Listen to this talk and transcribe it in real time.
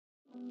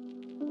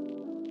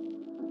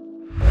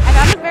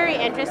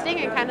very interesting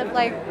and kind of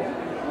like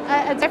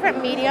a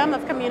different medium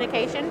of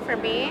communication for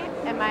me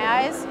in my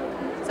eyes.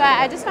 So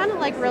I just found it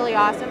like really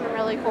awesome and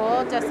really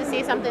cool just to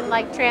see something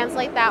like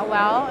translate that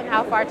well and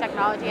how far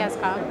technology has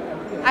come.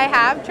 I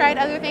have tried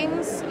other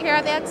things here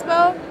at the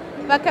expo,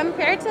 but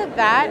compared to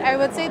that, I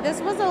would say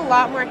this was a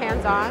lot more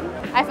hands-on.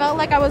 I felt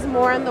like I was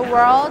more in the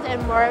world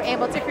and more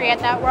able to create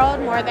that world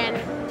more than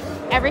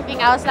everything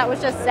else that was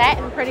just set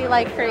and pretty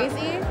like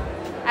crazy,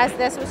 as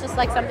this was just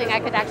like something I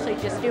could actually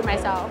just do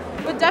myself.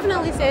 Would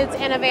definitely say it's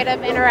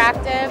innovative,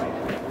 interactive.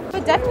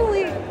 But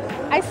definitely,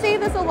 I say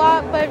this a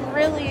lot, but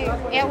really,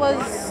 it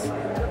was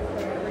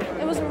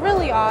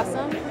really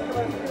awesome.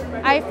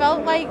 I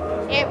felt like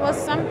it was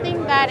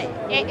something that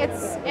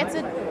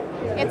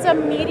it's a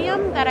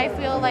medium that I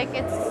feel like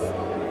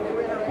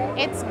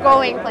it's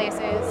going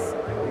places.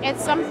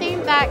 It's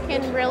something that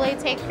can really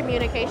take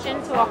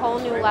communication to a whole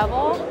new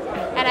level,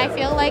 and I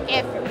feel like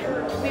if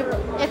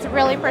it's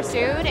really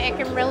pursued, it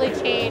can really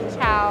change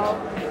how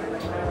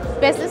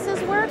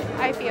businesses work,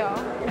 I feel.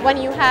 When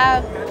you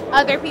have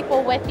other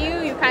people with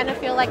you, you kind of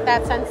feel like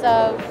that sense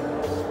of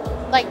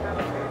like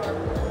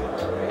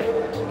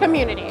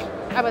community,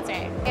 I would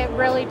say. It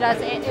really does.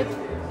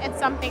 It's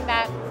something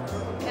that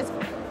is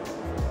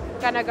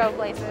gonna go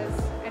places,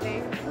 I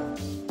think.